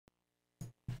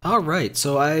Alright,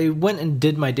 so I went and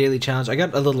did my daily challenge. I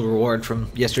got a little reward from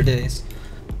yesterday's.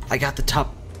 I got the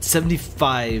top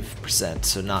 75%,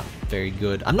 so not very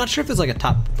good. I'm not sure if there's like a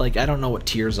top, like I don't know what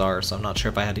tiers are, so I'm not sure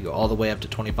if I had to go all the way up to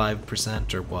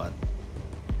 25% or what.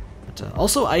 But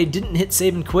also, I didn't hit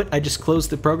save and quit, I just closed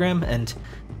the program, and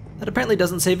that apparently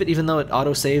doesn't save it even though it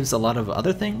auto-saves a lot of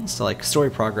other things. So like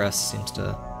story progress seems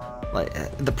to, like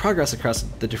the progress across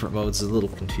the different modes is a little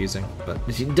confusing, but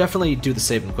you can definitely do the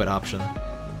save and quit option.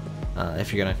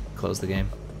 If you're gonna close the game.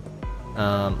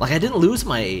 Like I didn't lose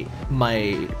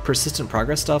my persistent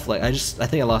progress stuff. Like I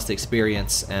think I lost the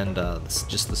experience and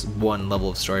just this one level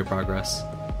of story progress.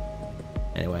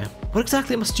 Anyway, what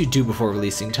exactly must you do before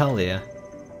releasing Talia?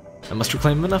 I must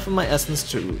reclaim enough of my essence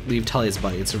to leave Talia's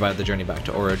body and survive the journey back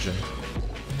to Origin.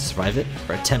 Survive it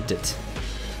or attempt it?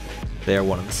 They are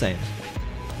one and the same.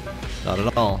 Not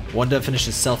at all. One definition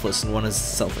is selfless and one is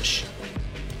selfish.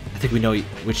 I think we know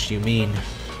which you mean.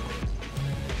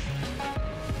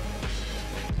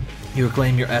 You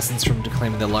reclaim your essence from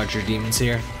declaiming the larger demons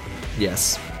here?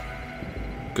 Yes.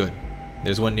 Good.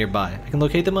 There's one nearby. I can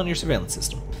locate them on your surveillance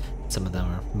system. Some of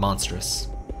them are monstrous.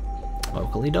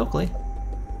 Oakley dokley.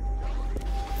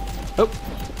 Oh!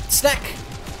 Snack!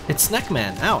 It's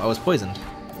Snackman! Ow, I was poisoned.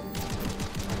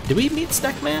 Did we meet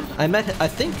Snackman? I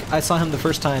think I saw him the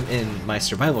first time in my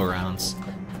survival rounds.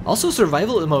 Also,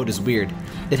 survival mode is weird.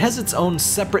 It has its own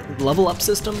separate level up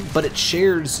system, but it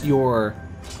shares your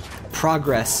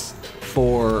progress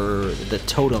for the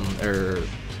totem, or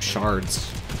shards,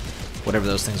 whatever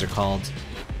those things are called.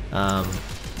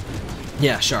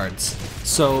 Yeah, shards.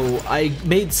 So I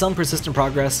made some persistent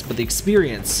progress, but the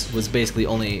experience was basically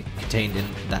only contained in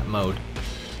that mode.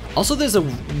 Also, there's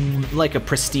like a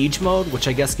prestige mode, which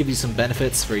I guess gives you some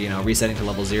benefits for, you know, resetting to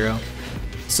level 0.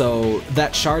 So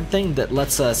that shard thing that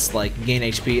lets us like gain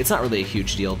HP, it's not really a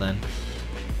huge deal then.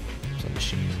 So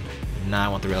machine. Nah, I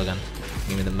want the railgun.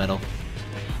 Give me the metal.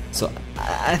 So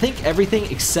I think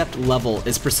everything except level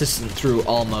is persistent through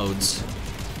all modes,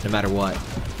 no matter what.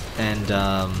 And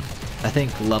I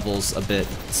think level's a bit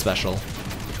special.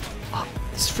 Oh,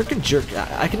 this freaking jerk!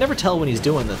 I can never tell when he's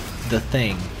doing the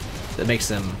thing that makes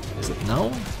him. Is it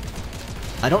no?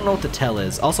 I don't know what the tell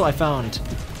is. Also, I found.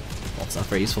 Well, it's not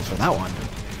very useful for that one.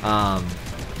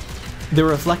 The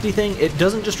reflecty thing. It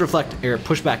doesn't just reflect or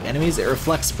push back enemies. It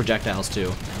reflects projectiles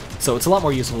too. So it's a lot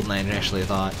more useful than I initially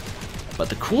thought. But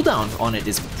the cooldown on it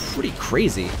is pretty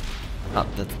crazy. Oh,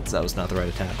 that was not the right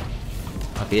attack.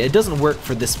 Okay, it doesn't work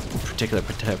for this particular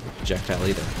projectile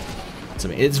either. So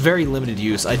I mean, it's very limited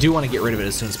use. I do want to get rid of it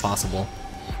as soon as possible.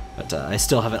 But I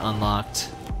still haven't unlocked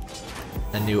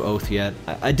a new oath yet.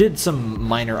 I did some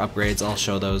minor upgrades. I'll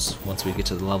show those once we get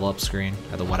to the level up screen,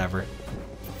 or the whatever.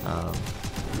 I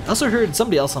also heard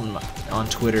somebody else on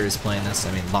Twitter is playing this.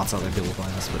 I mean, lots of other people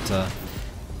playing this, but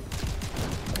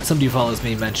somebody who follows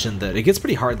me mentioned that it gets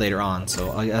pretty hard later on,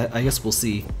 so I guess we'll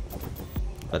see.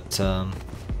 But it's an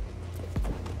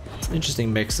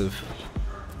interesting mix of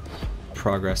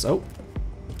progress. Oh,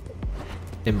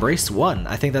 Embrace 1.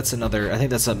 I think that's another. I think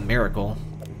that's a miracle,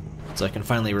 so I can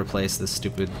finally replace this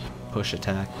stupid push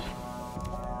attack.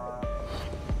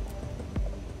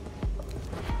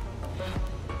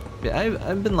 Yeah,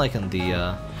 I've been liking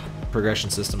the progression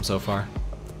system so far.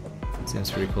 Seems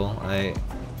pretty cool.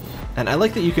 And I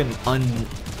like that you can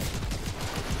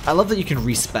I love that you can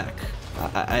respec.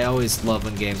 I always love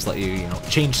when games let you,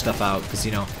 change stuff out, because,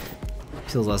 it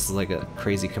feels less like a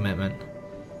crazy commitment.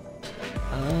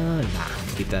 Nah,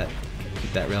 keep that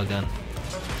railgun.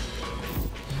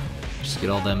 Just get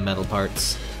all them metal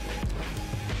parts.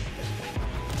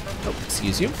 Oh,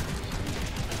 excuse you.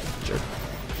 Sure.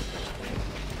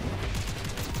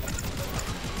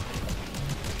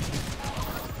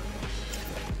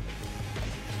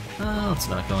 Oh, it's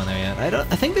not going there yet.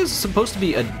 I think there's supposed to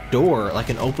be a door, like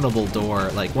an openable door,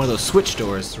 like one of those switch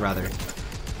doors, rather,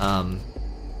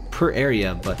 per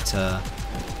area, but,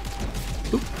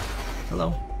 oop,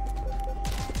 hello.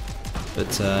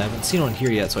 But, I haven't seen one here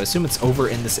yet, so I assume it's over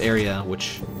in this area,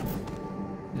 which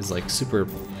is, like, super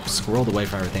squirreled away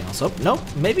from everything else. Oh, no,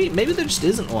 maybe there just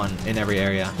isn't one in every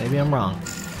area. Maybe I'm wrong.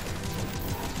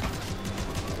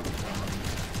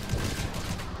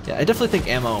 Yeah, I definitely think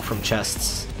ammo from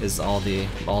chests is all the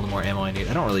more ammo I need.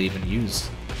 I don't really even use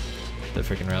the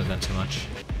freaking railgun too much.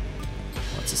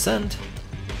 Let's ascend.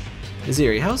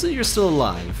 Iziri, how is it you're still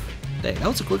alive? Dang, that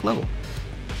was a quick level.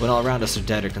 When all around us are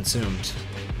dead or consumed.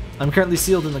 I'm currently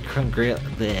sealed in the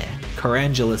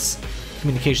Carangulus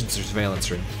communications surveillance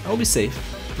room. I will be safe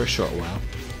for a short while.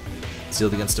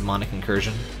 Sealed against demonic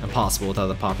incursion. Impossible without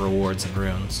the proper wards and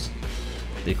runes.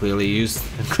 Clearly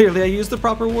I used the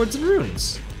proper wards and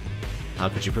runes. How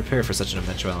could you prepare for such an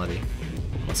eventuality?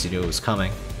 Unless you knew it was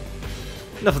coming.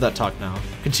 Enough of that talk now.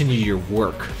 Continue your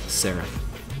work, Seraph.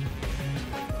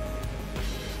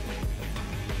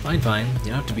 Fine, fine. You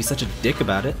don't have to be such a dick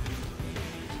about it.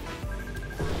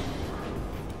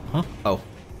 Huh? Oh.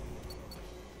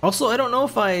 Also, I don't know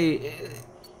if I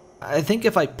think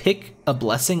if I pick a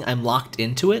blessing, I'm locked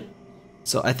into it.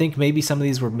 So I think maybe some of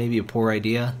these were maybe a poor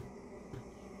idea.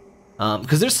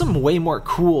 Because there's some way more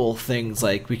cool things,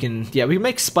 like we can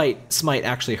make Smite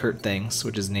actually hurt things,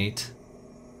 which is neat.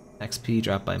 XP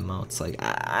dropped by motes, like,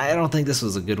 I don't think this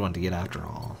was a good one to get after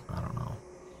all. I don't know.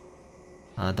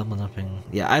 Double jumping.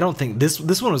 Yeah, I don't think,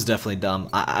 this one was definitely dumb.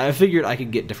 I figured I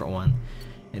could get a different one.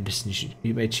 In addition,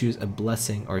 you may choose a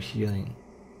blessing or healing.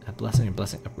 A blessing or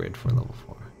blessing upgrade for level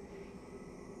 4.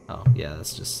 Oh, yeah,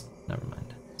 that's just, never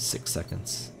mind. 6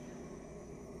 seconds.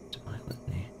 To my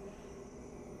litany.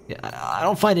 Yeah, I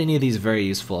don't find any of these very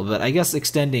useful, but I guess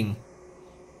extending...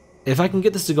 If I can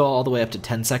get this to go all the way up to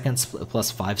 10 seconds plus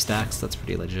 5 stacks, that's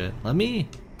pretty legit. I'm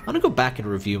gonna go back and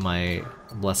review my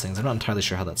blessings. I'm not entirely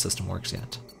sure how that system works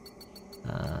yet.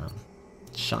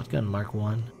 Shotgun Mark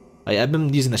 1. I've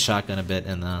been using the shotgun a bit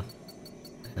in the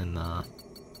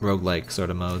roguelike sort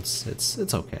of modes.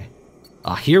 It's okay.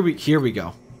 Here we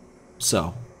go.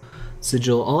 So,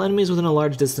 sigil. All enemies within a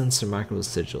large distance are marked with a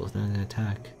sigil. If an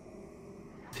attack,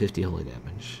 50 holy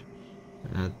damage.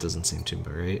 That doesn't seem too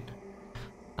right.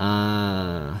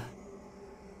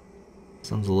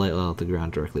 Sends a light off the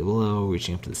ground directly below,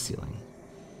 reaching up to the ceiling.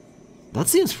 That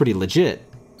seems pretty legit.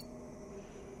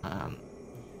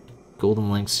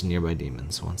 Golden links to nearby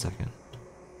demons. 1 second.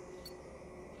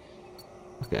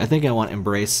 Okay, I think I want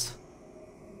Embrace.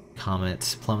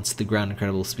 Comet plummets to the ground,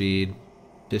 incredible speed,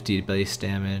 50 base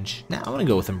damage. Nah, I'm gonna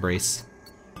go with Embrace.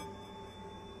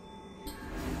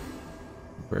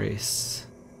 Embrace.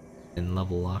 In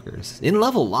level lockers. In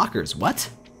level lockers? What?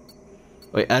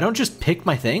 Wait, I don't just pick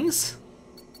my things?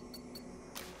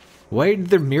 Why are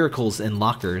there miracles in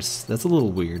lockers? That's a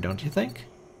little weird, don't you think?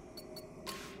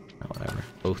 Oh, whatever.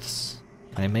 Oaths.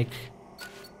 Can I make...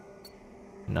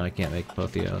 No, I can't make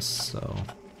Apotheos, so...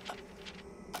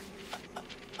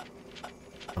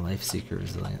 Life Seeker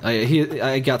Resilient.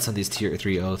 I got some of these tier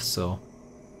 3 oaths, so...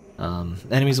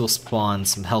 enemies will spawn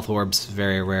some health orbs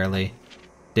very rarely.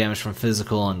 Damage from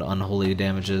physical and unholy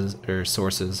damages or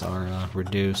sources are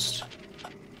reduced.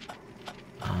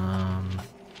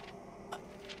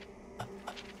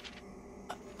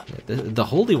 The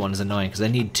holy one is annoying because I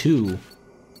need 2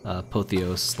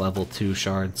 Apotheos level 2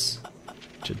 shards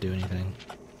to do anything.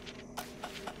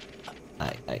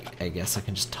 I guess I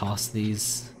can just toss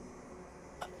these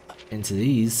into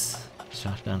these.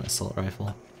 Shotgun, assault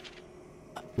rifle.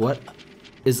 What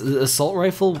is the assault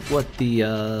rifle? What the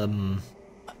I'll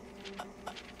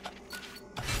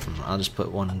just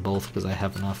put one in both because I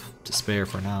have enough to spare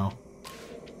for now.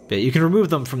 But you can remove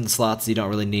them from the slots you don't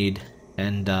really need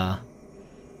and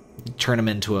turn them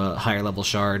into a higher level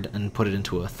shard and put it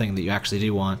into a thing that you actually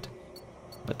do want.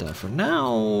 But for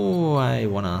now, I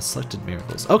want selected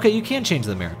miracles. Okay, you can change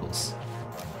the miracles.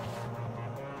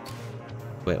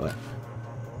 Wait, what?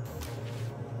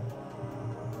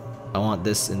 I want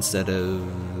this instead of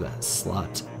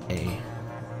slot A.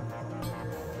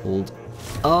 Hold.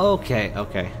 Okay,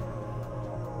 okay.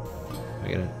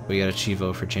 We got a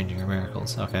Chivo for changing our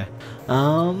miracles. Okay.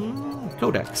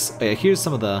 Codex. Okay, here's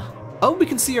some of the. Oh, we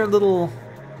can see our little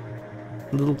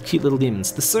cute little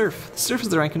demons. The Seraph. The Seraph is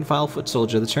the rank and file foot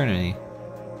soldier of the Eternity.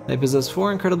 They possess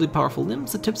 4 incredibly powerful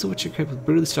limbs, the tips of which are equipped with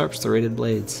brutally sharp serrated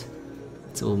blades.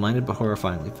 Civil-minded but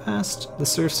horrifyingly fast. The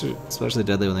Serafs are especially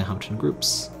deadly when they hunt in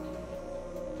groups.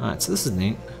 Alright, so this is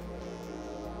neat.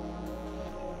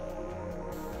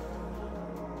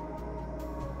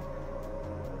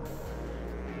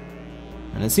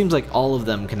 And it seems like all of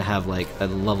them can have like a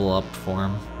level up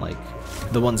form, like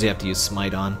the ones you have to use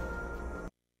Smite on.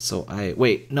 So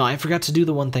wait, no, I forgot to do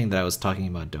the one thing that I was talking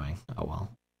about doing. Oh well.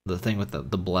 The thing with the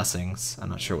blessings. I'm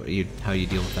not sure how you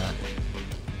deal with that.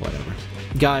 Whatever.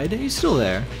 Guide, are you still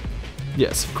there?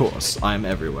 Yes, of course. I'm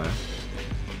everywhere.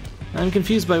 I'm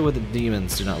confused by why the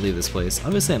demons do not leave this place.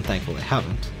 Obviously I'm thankful they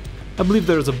haven't. I believe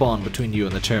there is a bond between you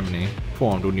and the Termini,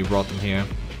 formed when you brought them here.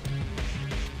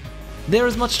 They are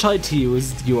as much tied to you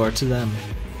as you are to them.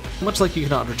 Much like you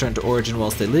cannot return to Origin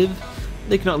whilst they live,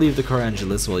 they cannot leave the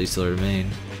Corangelus while you still remain.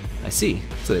 I see,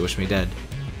 so they wish me dead.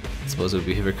 I suppose it would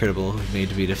be hypocritical of me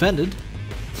to be defended.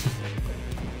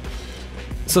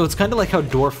 So it's kind of like how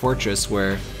Dwarf Fortress,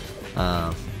 where,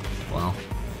 well,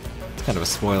 it's kind of a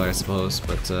spoiler I suppose,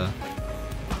 but,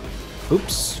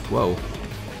 oops, whoa.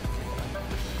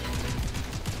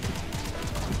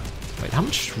 Wait, how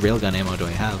much railgun ammo do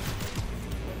I have?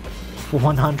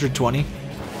 120?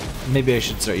 Maybe I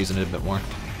should start using it a bit more.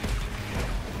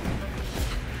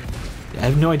 I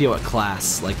have no idea what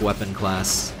class, like weapon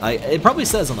class. It probably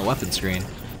says on the weapon screen,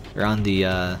 or on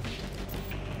the,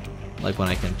 like when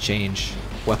I can change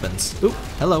weapons. Oop,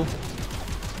 hello.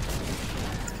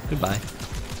 Goodbye.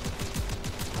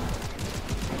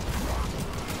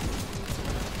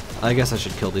 I guess I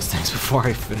should kill these things before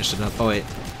I finish it up. Oh wait.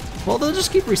 Well, they'll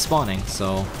just keep respawning,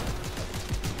 so...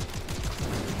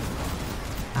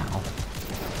 Ow.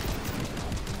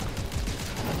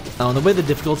 Oh, and the way the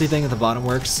difficulty thing at the bottom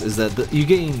works is that you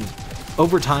gain...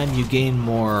 Over time, you gain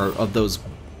more of those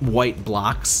white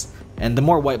blocks, and the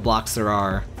more white blocks there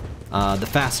are, the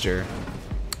faster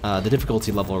the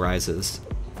difficulty level rises.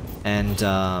 And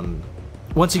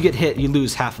once you get hit, you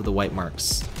lose half of the white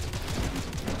marks.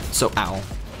 So, ow.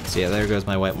 So yeah, there goes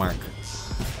my white mark.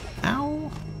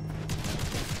 Ow.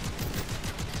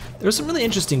 There were some really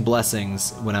interesting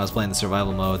blessings when I was playing the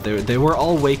survival mode. They were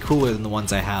all way cooler than the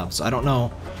ones I have, so I don't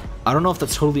know if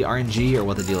that's totally RNG or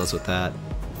what the deal is with that.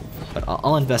 But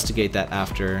I'll investigate that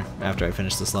after I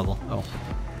finish this level. Oh,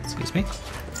 excuse me.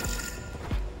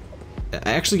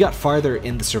 I actually got farther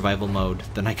in the survival mode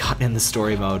than I got in the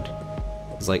story mode.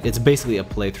 It's basically a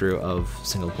playthrough of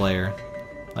single player,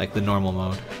 like the normal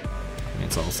mode. I mean,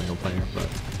 it's all single player, but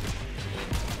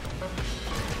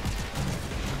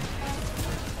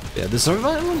yeah, the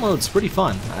survival mode's pretty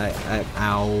fun.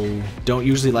 I don't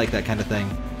usually like that kind of thing,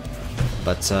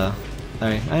 but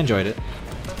I enjoyed it.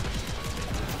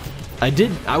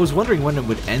 I was wondering when it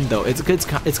would end though. It's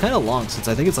kind of long, since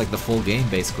I think it's like the full game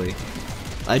basically.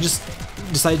 I just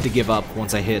decided to give up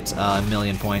once I hit a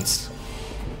million points,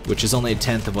 which is only a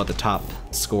tenth of what the top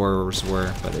scorers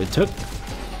were, but it took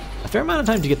a fair amount of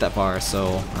time to get that far, so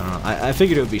I don't know. I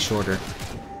figured it would be shorter.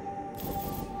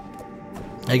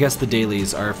 I guess the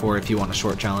dailies are for if you want a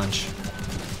short challenge,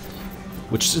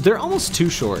 which they're almost too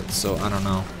short, so I don't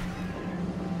know.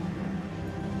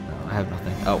 No, I have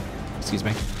nothing. Oh, excuse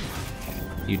me.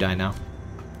 You die now.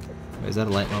 Wait, is that a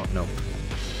light mode? Nope.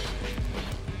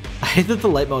 I hate that the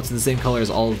light mode's the same color as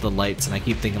all of the lights, and I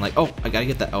keep thinking like, oh, I gotta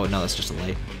get that. Oh no, that's just a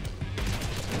light.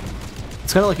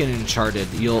 It's kind of like in Uncharted.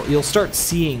 You'll start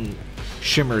seeing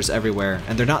shimmers everywhere,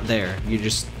 and they're not there. You're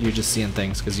just seeing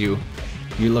things because you're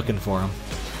looking for them.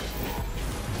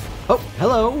 Oh,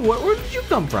 hello. Where did you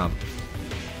come from?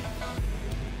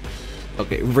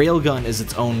 Okay, railgun is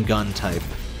its own gun type.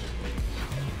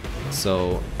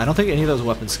 So I don't think any of those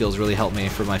weapon skills really help me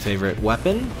for my favorite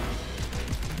weapon.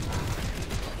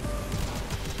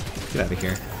 Get out of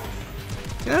here.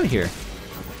 Get out of here.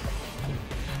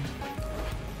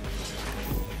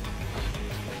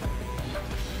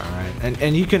 Alright,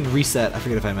 and you can reset, I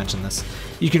forget if I mentioned this,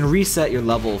 you can reset your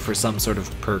level for some sort of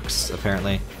perks,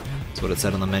 apparently. That's what it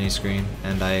said on the menu screen,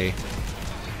 and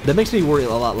that makes me worry a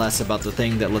lot less about the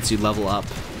thing that lets you level up.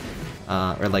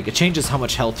 Or like, it changes how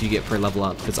much health you get per level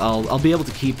up, because I'll be able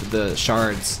to keep the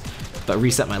shards, but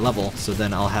reset my level, so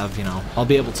then I'll have, you know, I'll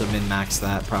be able to min-max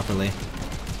that properly.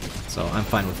 So I'm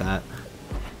fine with that.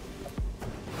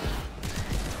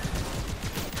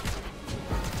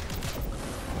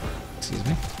 Excuse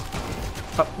me.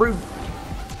 Oh, rude!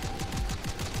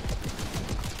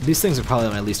 These things are probably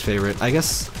my least favorite. I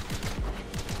guess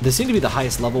they seem to be the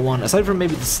highest level one, aside from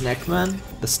maybe the Snackmen.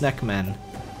 The Snackmen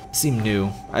seem new.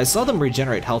 I saw them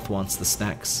regenerate health once, the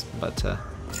snacks, but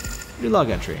new log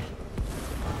entry.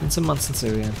 Been some months since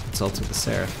I consulted the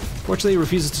Seraph. Fortunately, it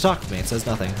refuses to talk to me. It says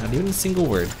nothing, not even a single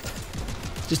word.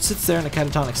 Just sits there in a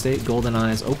catatonic state, golden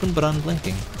eyes open but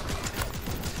unblinking.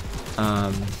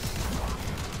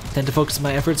 Tend to focus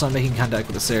my efforts on making contact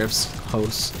with the Seraph's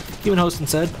host. Human host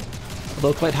instead,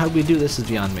 although quite how we do this is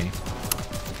beyond me.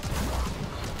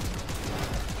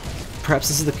 Perhaps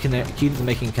this is the key to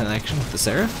making a connection with the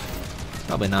Seraph?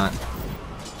 Probably not.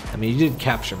 I mean, you did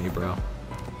capture me, bro.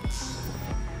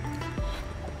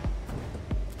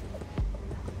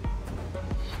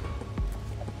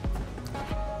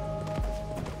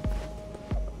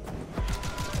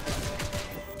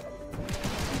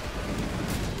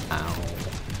 Ow.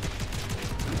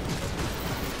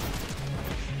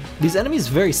 These enemies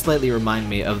very slightly remind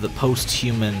me of the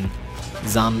post-human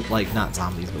like not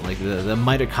zombies, but like the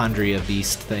mitochondria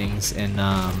beast things in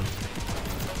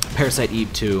Parasite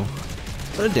Eve 2.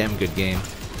 What a damn good game.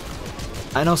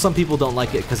 I know some people don't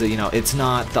like it because, you know, it's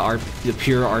not the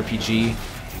pure RPG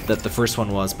that the first one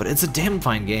was, but it's a damn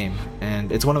fine game,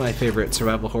 and it's one of my favorite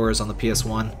survival horrors on the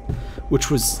PS1,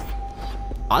 which was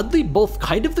oddly both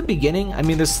kind of the beginning. I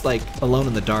mean, there's like Alone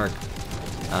in the Dark,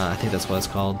 I think that's what it's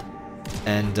called,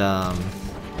 and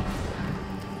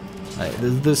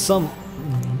there's some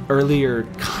earlier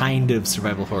kind of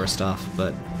survival horror stuff,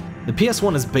 but The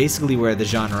PS1 is basically where the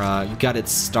genre got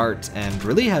its start and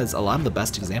really has a lot of the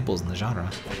best examples in the genre,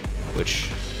 which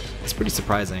is pretty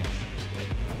surprising.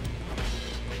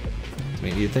 I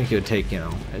mean, you'd think it would take, you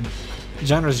know,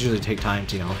 genres usually take time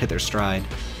to, you know, hit their stride.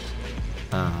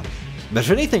 But if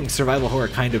anything, survival horror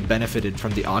kind of benefited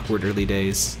from the awkward early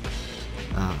days.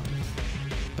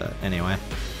 But anyway,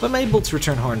 when may bolts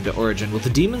return horn to Origin? Will the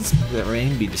demons that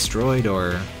remain be destroyed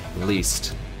or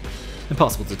released?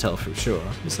 Impossible to tell for sure.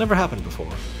 This never happened before.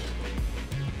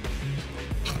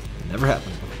 Never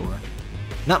happened before.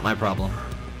 Not my problem.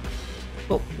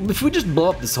 Well, if we just blow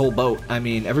up this whole boat, I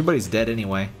mean, everybody's dead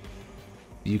anyway.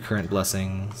 View current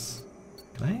blessings.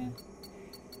 Can I?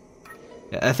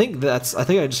 Yeah, I think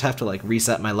I just have to like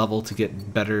reset my level to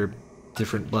get better,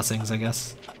 different blessings, I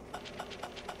guess.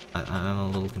 I'm a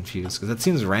little confused because that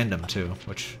seems random too,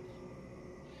 which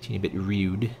teeny bit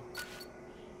rude.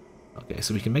 Okay,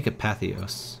 so we can make a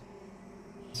Patheos.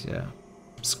 So yeah,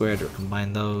 squared or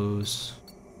combine those.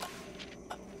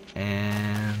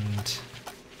 And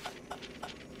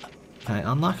can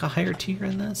I unlock a higher tier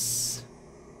in this?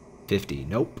 50.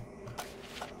 Nope.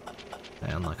 I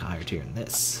unlock a higher tier in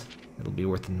this. It'll be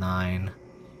worth 9.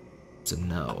 So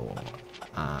no.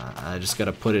 I just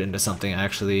gotta put it into something I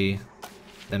actually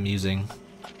am using.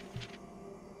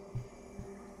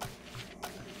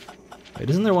 Wait,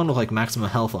 isn't there one with like maximum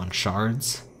health on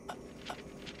shards?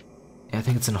 Yeah, I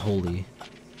think it's in Holy.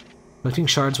 Collecting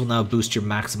shards will now boost your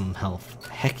maximum health.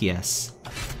 Heck yes.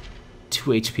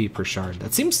 2 HP per shard.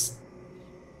 That seems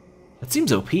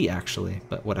OP actually,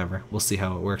 but whatever. We'll see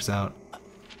how it works out.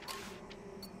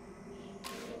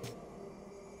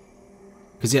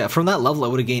 Because yeah, from that level I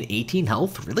would have gained 18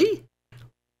 health, really?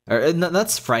 Or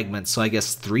that's fragments, so I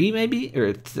guess 3 maybe?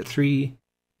 Or 3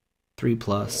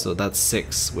 plus, so that's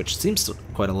 6, which seems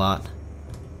quite a lot.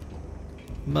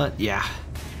 But yeah.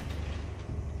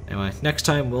 Anyway, next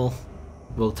time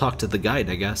we'll talk to the guide,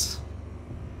 I guess.